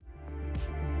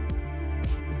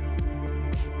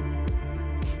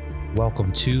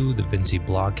Welcome to the Vinci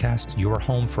Blogcast, your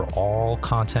home for all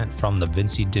content from the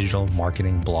Vinci Digital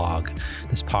Marketing blog.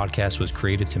 This podcast was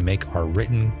created to make our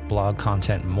written blog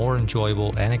content more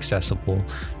enjoyable and accessible,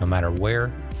 no matter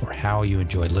where or how you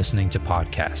enjoy listening to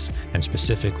podcasts, and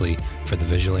specifically for the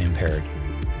visually impaired.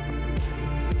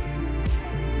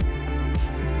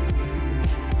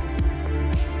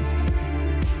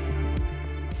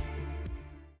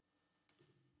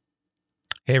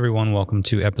 Hey everyone, welcome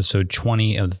to episode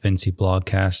 20 of the Vinci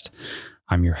Blogcast.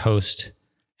 I'm your host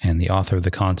and the author of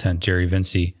the content, Jerry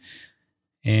Vinci.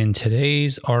 In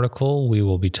today's article, we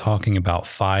will be talking about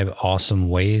 5 awesome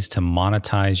ways to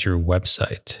monetize your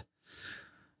website.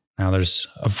 Now, there's,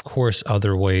 of course,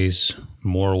 other ways,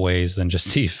 more ways than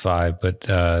just these 5, but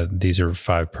these are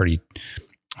 5 pretty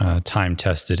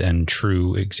time-tested and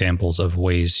true examples of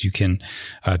ways you can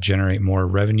generate more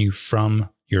revenue from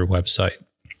your website.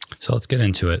 So let's get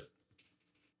into it.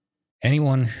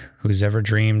 Anyone who's ever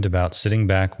dreamed about sitting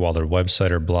back while their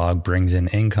website or blog brings in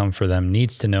income for them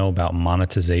needs to know about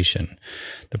monetization.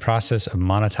 The process of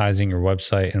monetizing your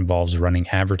website involves running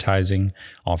advertising,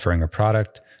 offering a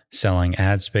product, selling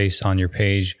ad space on your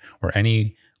page, or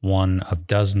any one of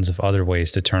dozens of other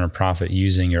ways to turn a profit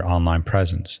using your online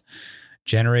presence.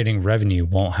 Generating revenue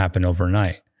won't happen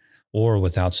overnight or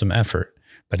without some effort,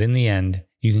 but in the end,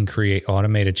 you can create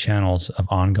automated channels of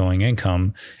ongoing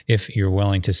income if you're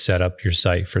willing to set up your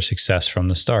site for success from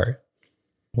the start.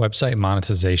 Website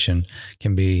monetization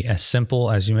can be as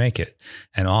simple as you make it,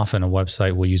 and often a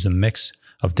website will use a mix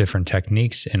of different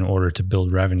techniques in order to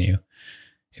build revenue.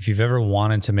 If you've ever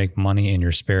wanted to make money in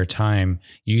your spare time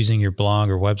using your blog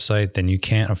or website, then you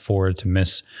can't afford to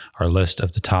miss our list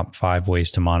of the top 5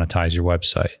 ways to monetize your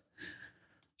website.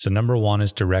 So number 1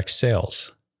 is direct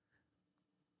sales.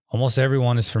 Almost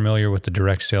everyone is familiar with the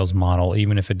direct sales model,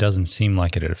 even if it doesn't seem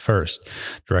like it at first.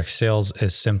 Direct sales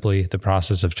is simply the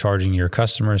process of charging your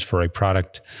customers for a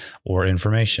product or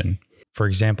information. For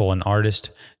example, an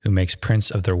artist who makes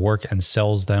prints of their work and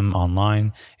sells them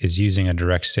online is using a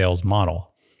direct sales model.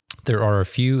 There are a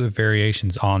few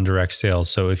variations on direct sales,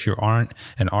 so if you aren't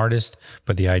an artist,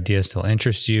 but the idea still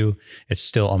interests you, it's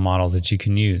still a model that you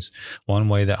can use. One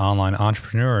way that online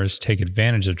entrepreneurs take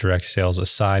advantage of direct sales,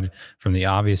 aside from the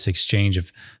obvious exchange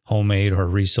of homemade or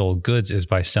resold goods, is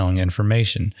by selling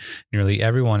information. Nearly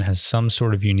everyone has some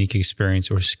sort of unique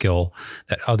experience or skill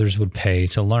that others would pay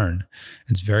to learn.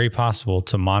 It's very possible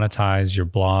to monetize your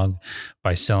blog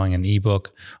by selling an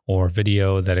ebook or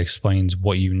video that explains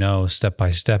what you know step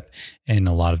by step in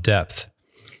a lot of depth.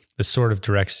 This sort of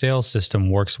direct sales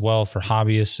system works well for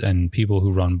hobbyists and people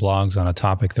who run blogs on a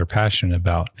topic they're passionate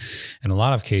about. In a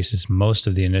lot of cases, most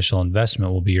of the initial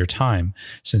investment will be your time,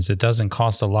 since it doesn't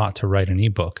cost a lot to write an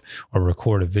ebook or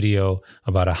record a video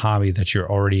about a hobby that you're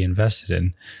already invested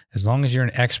in. As long as you're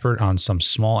an expert on some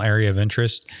small area of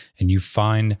interest and you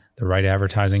find the right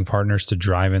advertising partners to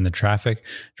drive in the traffic,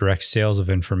 direct sales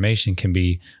of information can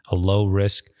be a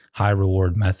low-risk,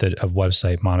 high-reward method of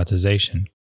website monetization.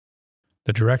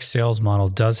 The direct sales model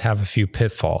does have a few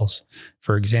pitfalls.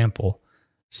 For example,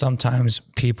 sometimes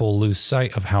people lose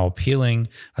sight of how appealing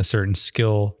a certain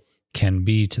skill can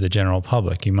be to the general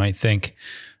public. You might think,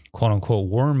 quote unquote,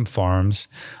 worm farms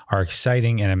are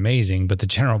exciting and amazing, but the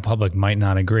general public might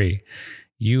not agree.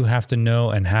 You have to know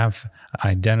and have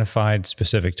identified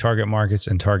specific target markets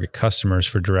and target customers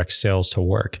for direct sales to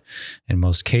work. In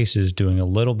most cases, doing a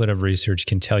little bit of research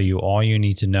can tell you all you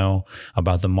need to know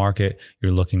about the market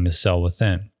you're looking to sell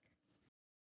within.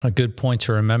 A good point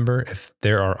to remember, if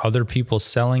there are other people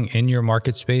selling in your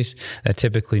market space, that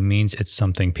typically means it's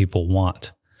something people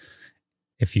want.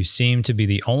 If you seem to be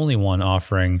the only one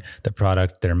offering the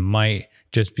product, there might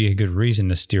just be a good reason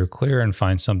to steer clear and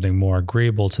find something more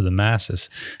agreeable to the masses,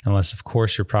 unless, of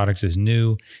course, your product is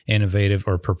new, innovative,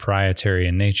 or proprietary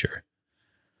in nature.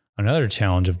 Another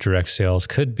challenge of direct sales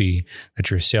could be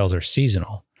that your sales are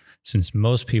seasonal, since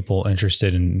most people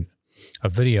interested in a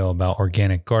video about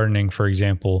organic gardening, for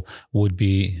example, wouldn't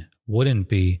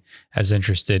be as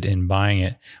interested in buying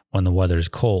it when the weather is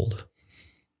cold.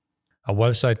 A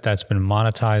website that's been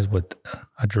monetized with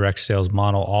a direct sales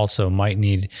model also might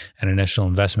need an initial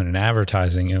investment in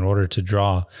advertising in order to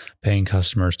draw paying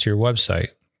customers to your website.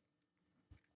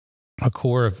 A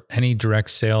core of any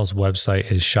direct sales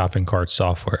website is shopping cart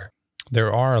software.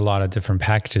 There are a lot of different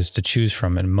packages to choose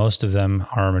from, and most of them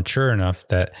are mature enough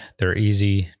that they're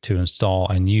easy to install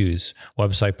and use.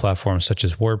 Website platforms such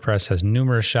as WordPress has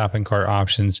numerous shopping cart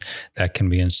options that can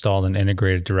be installed and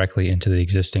integrated directly into the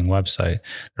existing website.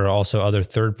 There are also other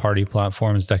third-party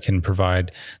platforms that can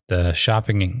provide the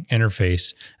shopping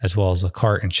interface as well as the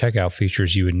cart and checkout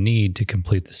features you would need to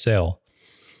complete the sale.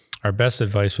 Our best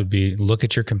advice would be look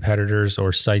at your competitors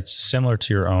or sites similar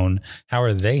to your own. How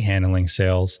are they handling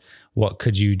sales? What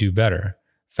could you do better,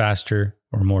 faster,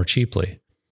 or more cheaply?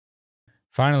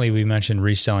 Finally, we mentioned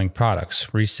reselling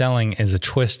products. Reselling is a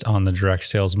twist on the direct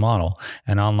sales model,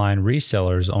 and online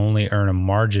resellers only earn a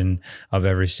margin of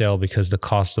every sale because the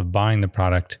cost of buying the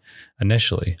product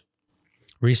initially.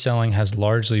 Reselling has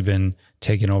largely been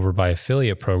taken over by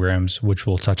affiliate programs, which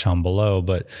we'll touch on below,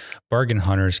 but bargain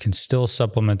hunters can still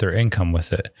supplement their income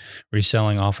with it.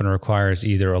 Reselling often requires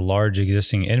either a large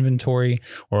existing inventory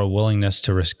or a willingness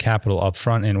to risk capital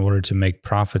upfront in order to make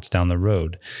profits down the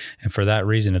road. And for that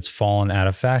reason, it's fallen out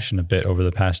of fashion a bit over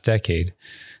the past decade.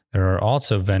 There are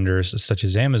also vendors such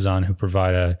as Amazon who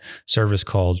provide a service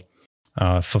called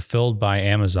Fulfilled by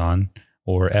Amazon,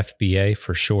 or FBA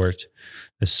for short.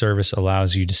 This service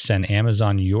allows you to send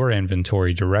Amazon your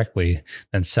inventory directly,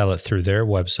 then sell it through their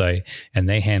website, and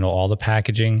they handle all the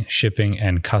packaging, shipping,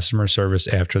 and customer service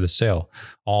after the sale,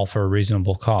 all for a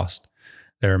reasonable cost.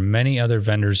 There are many other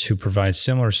vendors who provide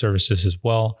similar services as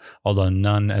well, although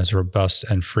none as robust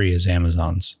and free as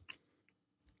Amazon's.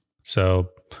 So,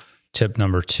 tip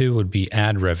number 2 would be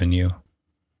ad revenue.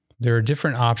 There are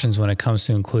different options when it comes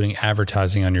to including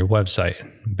advertising on your website.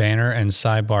 Banner and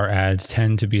sidebar ads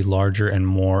tend to be larger and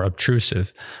more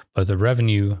obtrusive, but the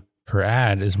revenue per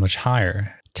ad is much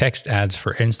higher. Text ads,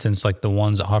 for instance, like the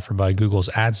ones offered by Google's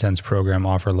AdSense program,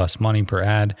 offer less money per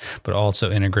ad, but also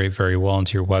integrate very well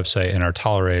into your website and are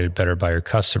tolerated better by your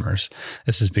customers.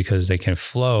 This is because they can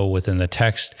flow within the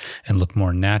text and look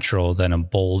more natural than a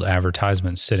bold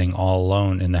advertisement sitting all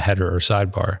alone in the header or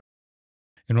sidebar.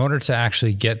 In order to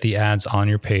actually get the ads on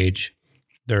your page,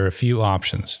 there are a few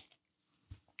options.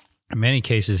 In many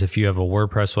cases, if you have a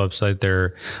WordPress website,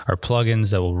 there are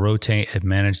plugins that will rotate and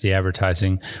manage the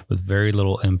advertising with very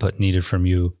little input needed from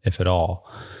you, if at all.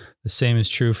 The same is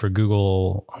true for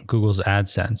Google's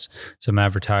AdSense. Some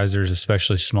advertisers,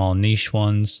 especially small niche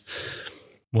ones,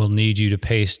 will need you to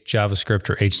paste JavaScript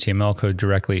or HTML code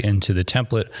directly into the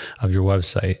template of your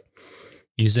website.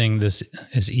 Using this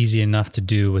is easy enough to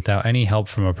do without any help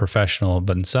from a professional,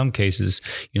 but in some cases,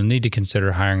 you'll need to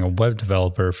consider hiring a web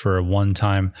developer for a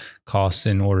one-time cost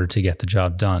in order to get the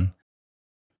job done.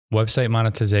 Website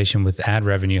monetization with ad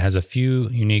revenue has a few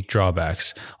unique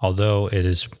drawbacks, although it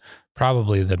is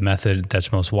probably the method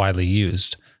that's most widely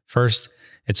used. First,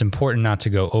 it's important not to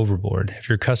go overboard. If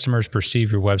your customers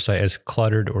perceive your website as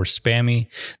cluttered or spammy,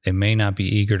 they may not be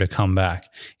eager to come back,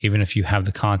 even if you have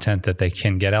the content that they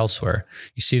can get elsewhere.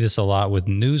 You see this a lot with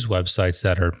news websites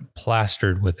that are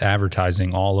plastered with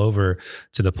advertising all over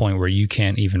to the point where you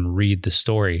can't even read the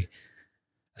story,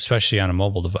 especially on a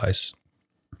mobile device.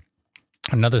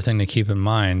 Another thing to keep in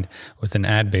mind with an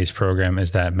ad-based program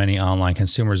is that many online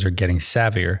consumers are getting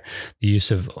savvier. The use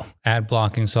of ad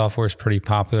blocking software is pretty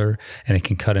popular, and it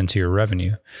can cut into your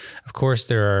revenue. Of course,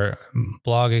 there are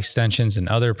blog extensions and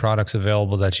other products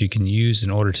available that you can use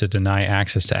in order to deny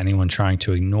access to anyone trying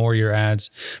to ignore your ads,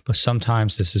 but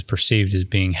sometimes this is perceived as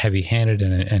being heavy-handed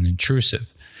and intrusive.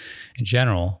 In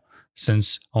general,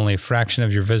 since only a fraction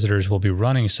of your visitors will be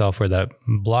running software that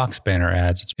blocks banner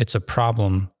ads, it's a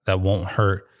problem that won't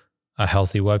hurt a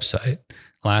healthy website.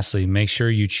 Lastly, make sure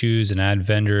you choose an ad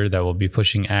vendor that will be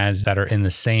pushing ads that are in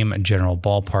the same general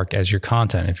ballpark as your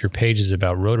content. If your page is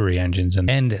about rotary engines and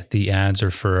the ads are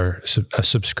for a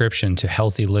subscription to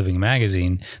Healthy Living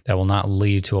magazine, that will not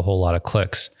lead to a whole lot of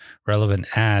clicks. Relevant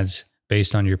ads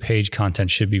based on your page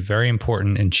content should be very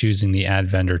important in choosing the ad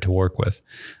vendor to work with.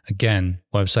 Again,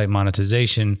 website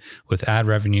monetization with ad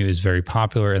revenue is very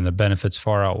popular and the benefits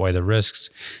far outweigh the risks.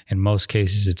 In most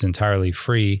cases, it's entirely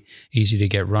free, easy to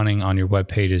get running on your web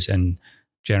pages, and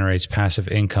generates passive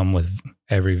income with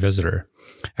every visitor.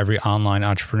 Every online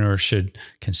entrepreneur should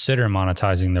consider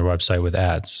monetizing their website with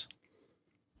ads.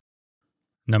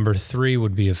 Number 3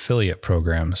 would be affiliate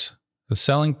programs. So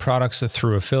selling products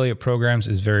through affiliate programs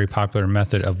is a very popular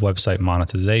method of website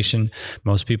monetization.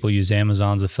 Most people use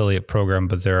Amazon's affiliate program,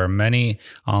 but there are many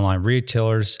online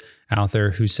retailers out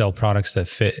there who sell products that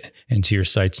fit into your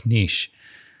site's niche.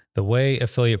 The way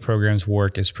affiliate programs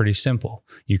work is pretty simple.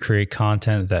 You create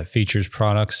content that features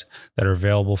products that are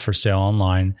available for sale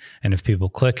online, and if people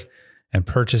click and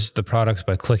purchase the products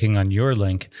by clicking on your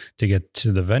link to get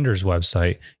to the vendor's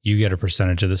website, you get a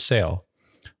percentage of the sale.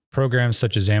 Programs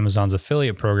such as Amazon's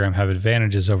affiliate program have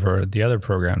advantages over the other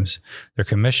programs. Their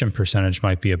commission percentage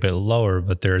might be a bit lower,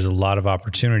 but there is a lot of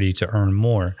opportunity to earn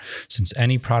more, since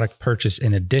any product purchase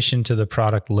in addition to the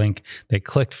product link they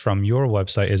clicked from your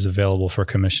website is available for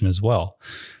commission as well.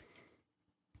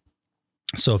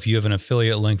 So if you have an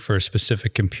affiliate link for a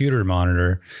specific computer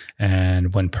monitor,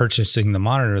 and when purchasing the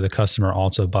monitor, the customer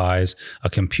also buys a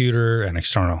computer, an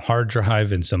external hard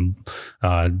drive, and some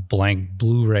blank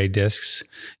Blu-ray discs,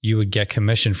 you would get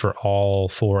commission for all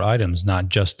 4 items, not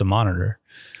just the monitor.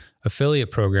 Affiliate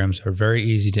programs are very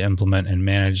easy to implement and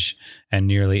manage, and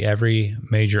nearly every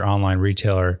major online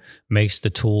retailer makes the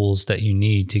tools that you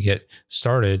need to get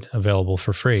started available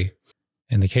for free.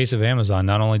 In the case of Amazon,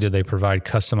 not only do they provide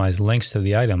customized links to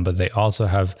the item, but they also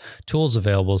have tools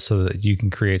available so that you can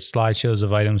create slideshows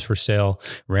of items for sale,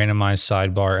 randomized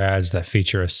sidebar ads that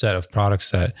feature a set of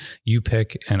products that you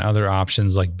pick, and other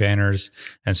options like banners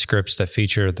and scripts that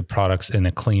feature the products in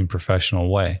a clean, professional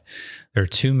way. There are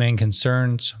 2 main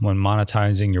concerns when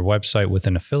monetizing your website with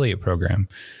an affiliate program.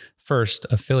 First,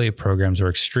 affiliate programs are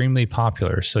extremely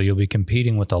popular, so you'll be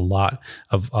competing with a lot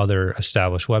of other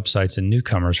established websites and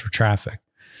newcomers for traffic.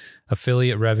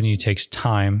 Affiliate revenue takes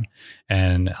time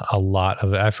and a lot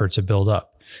of effort to build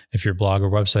up. If your blog or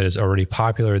website is already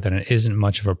popular, then it isn't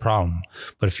much of a problem.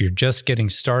 But if you're just getting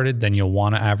started, then you'll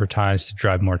want to advertise to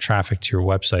drive more traffic to your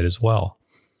website as well.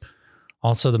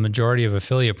 Also, the majority of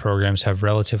affiliate programs have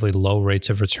relatively low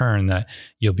rates of return that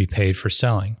you'll be paid for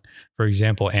selling. For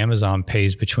example, Amazon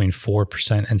pays between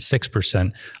 4% and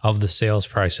 6% of the sales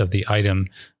price of the item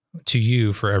to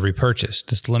you for every purchase.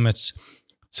 This limits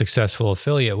successful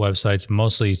affiliate websites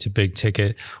mostly to big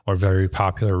ticket or very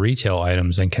popular retail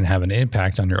items and can have an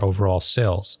impact on your overall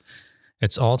sales.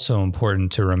 It's also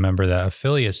important to remember that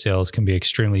affiliate sales can be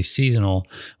extremely seasonal,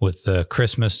 with the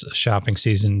Christmas shopping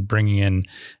season bringing in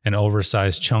an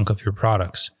oversized chunk of your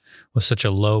products. With such a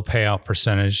low payout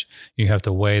percentage, you have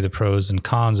to weigh the pros and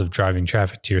cons of driving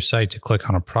traffic to your site to click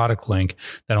on a product link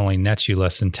that only nets you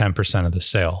less than 10% of the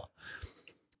sale.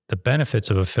 The benefits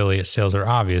of affiliate sales are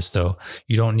obvious, though.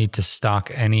 You don't need to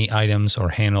stock any items or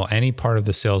handle any part of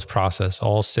the sales process.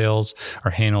 All sales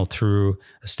are handled through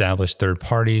established third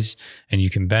parties, and you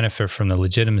can benefit from the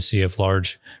legitimacy of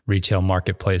large retail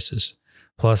marketplaces.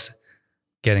 Plus,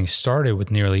 getting started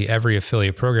with nearly every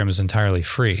affiliate program is entirely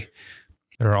free.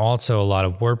 There are also a lot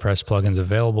of WordPress plugins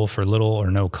available for little or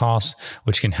no cost,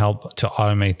 which can help to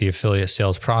automate the affiliate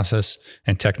sales process,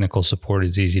 and technical support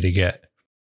is easy to get.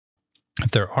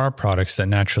 If there are products that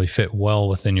naturally fit well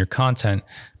within your content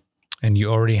and you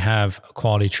already have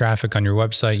quality traffic on your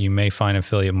website, you may find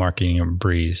affiliate marketing a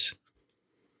breeze.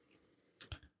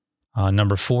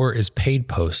 Number 4 is paid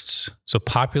posts. So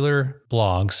popular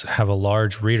blogs have a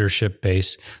large readership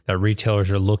base that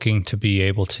retailers are looking to be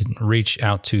able to reach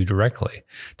out to directly.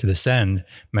 To this end,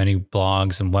 many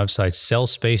blogs and websites sell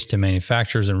space to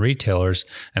manufacturers and retailers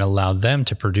and allow them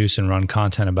to produce and run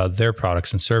content about their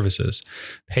products and services.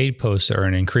 Paid posts are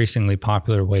an increasingly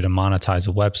popular way to monetize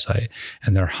a website,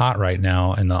 and they're hot right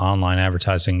now in the online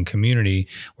advertising community,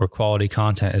 where quality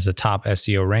content is a top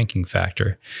SEO ranking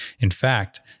factor. In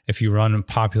fact, if you run a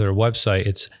popular website,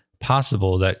 it's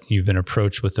possible that you've been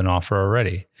approached with an offer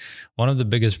already. One of the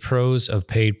biggest pros of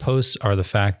paid posts are the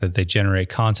fact that they generate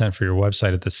content for your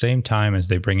website at the same time as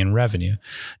they bring in revenue.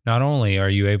 Not only are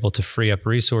you able to free up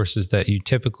resources that you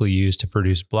typically use to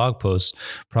produce blog posts,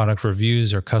 product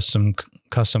reviews, or custom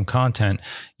content,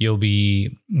 you'll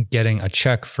be getting a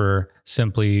check for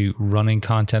simply running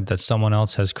content that someone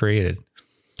else has created.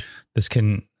 This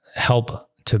can help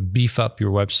to beef up your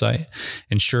website,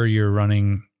 ensure you're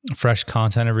running fresh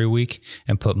content every week,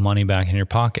 and put money back in your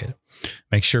pocket.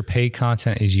 Make sure paid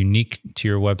content is unique to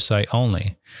your website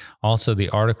only. Also, the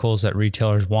articles that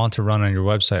retailers want to run on your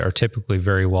website are typically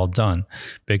very well done.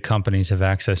 Big companies have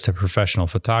access to professional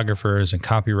photographers and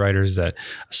copywriters that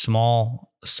a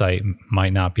small site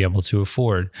might not be able to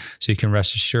afford. So you can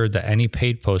rest assured that any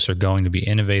paid posts are going to be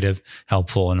innovative,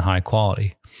 helpful, and high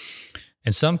quality.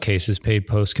 In some cases, paid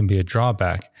posts can be a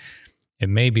drawback. It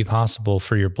may be possible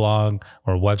for your blog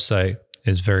or website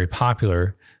is very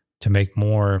popular to make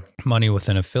more money with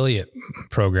an affiliate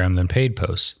program than paid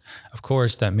posts. Of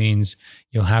course, that means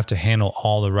you'll have to handle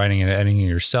all the writing and editing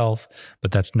yourself,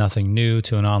 but that's nothing new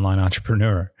to an online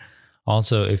entrepreneur.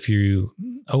 Also, if you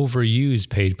overuse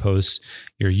paid posts,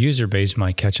 your user base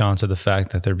might catch on to the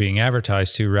fact that they're being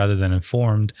advertised to rather than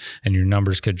informed, and your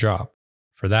numbers could drop.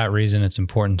 For that reason, it's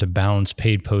important to balance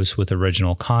paid posts with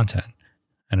original content.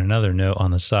 And another note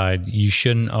on the side, you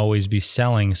shouldn't always be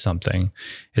selling something.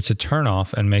 It's a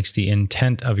turnoff and makes the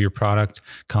intent of your product,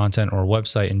 content, or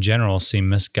website in general seem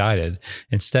misguided.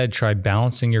 Instead, try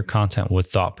balancing your content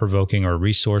with thought-provoking or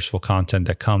resourceful content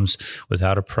that comes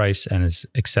without a price and is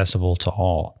accessible to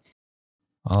all.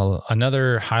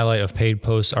 Another highlight of paid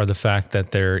posts are the fact that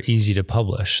they're easy to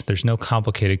publish. There's no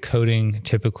complicated coding.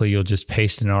 Typically, you'll just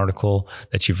paste an article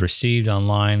that you've received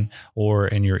online or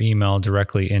in your email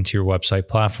directly into your website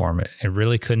platform. It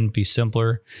really couldn't be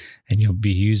simpler, and you'll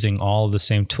be using all of the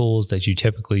same tools that you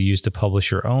typically use to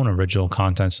publish your own original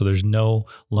content. So there's no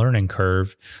learning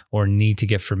curve or need to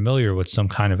get familiar with some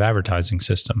kind of advertising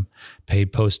system.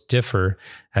 Paid posts differ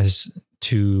as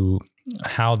to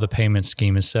how the payment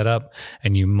scheme is set up,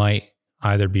 and you might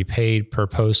either be paid per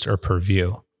post or per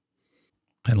view.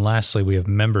 And lastly, we have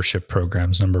membership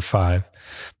programs, number 5.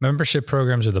 Membership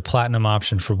programs are the platinum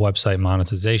option for website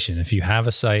monetization. If you have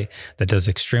a site that does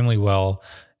extremely well,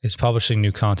 is publishing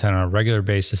new content on a regular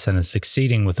basis, and is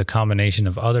succeeding with a combination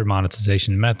of other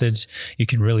monetization methods, you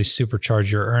can really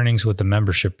supercharge your earnings with the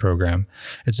membership program.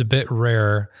 It's a bit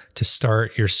rare to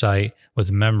start your site with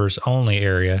a members only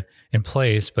area in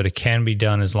place, but it can be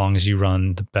done as long as you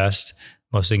run the best,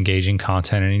 most engaging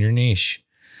content in your niche.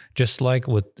 Just like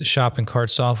with shopping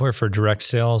cart software for direct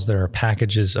sales, there are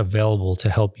packages available to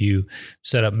help you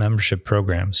set up membership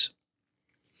programs.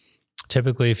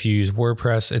 Typically, if you use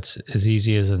WordPress, it's as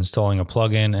easy as installing a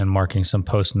plugin and marking some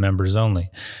posts members only,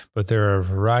 but there are a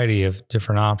variety of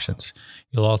different options.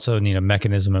 You'll also need a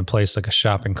mechanism in place like a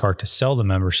shopping cart to sell the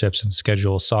memberships and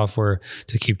schedule software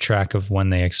to keep track of when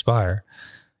they expire.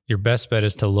 Your best bet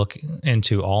is to look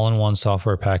into all-in-one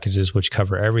software packages which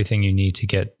cover everything you need to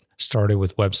get started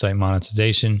with website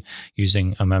monetization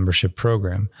using a membership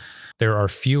program. There are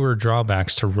fewer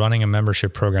drawbacks to running a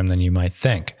membership program than you might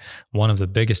think. One of the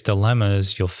biggest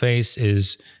dilemmas you'll face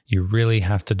is you really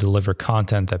have to deliver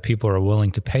content that people are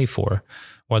willing to pay for.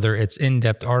 Whether it's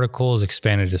in-depth articles,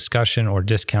 expanded discussion, or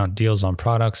discount deals on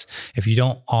products, if you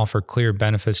don't offer clear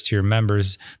benefits to your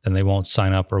members, then they won't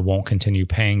sign up or won't continue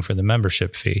paying for the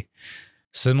membership fee.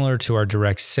 Similar to our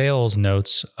direct sales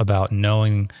notes about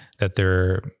knowing that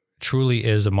there truly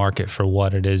is a market for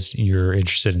what it is you're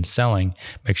interested in selling,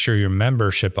 make sure your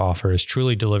membership offer is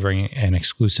truly delivering an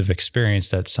exclusive experience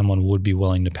that someone would be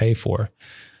willing to pay for.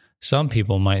 Some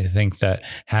people might think that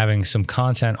having some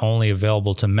content only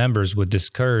available to members would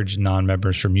discourage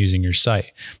non-members from using your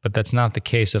site, but that's not the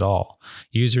case at all.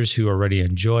 Users who already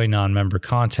enjoy non-member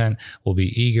content will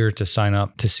be eager to sign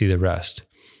up to see the rest,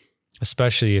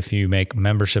 especially if you make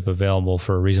membership available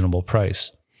for a reasonable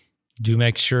price. Do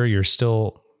make sure you're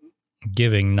still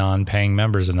giving non-paying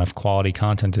members enough quality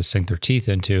content to sink their teeth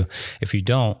into. If you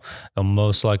don't, they'll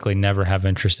most likely never have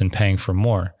interest in paying for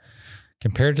more.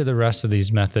 Compared to the rest of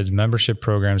these methods, membership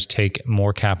programs take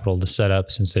more capital to set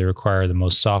up since they require the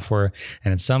most software,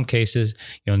 and in some cases,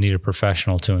 you'll need a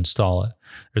professional to install it.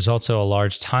 There's also a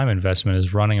large time investment,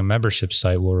 as running a membership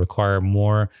site will require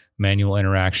more manual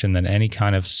interaction than any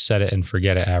kind of set it and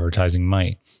forget it advertising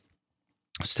might.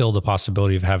 Still, the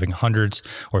possibility of having hundreds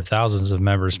or thousands of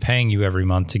members paying you every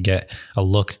month to get a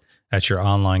look at your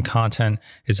online content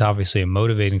is obviously a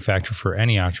motivating factor for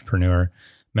any entrepreneur.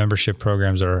 Membership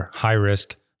programs are high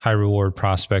risk, high reward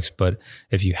prospects, but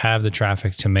if you have the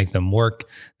traffic to make them work,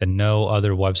 then no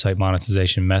other website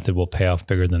monetization method will pay off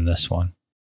bigger than this one.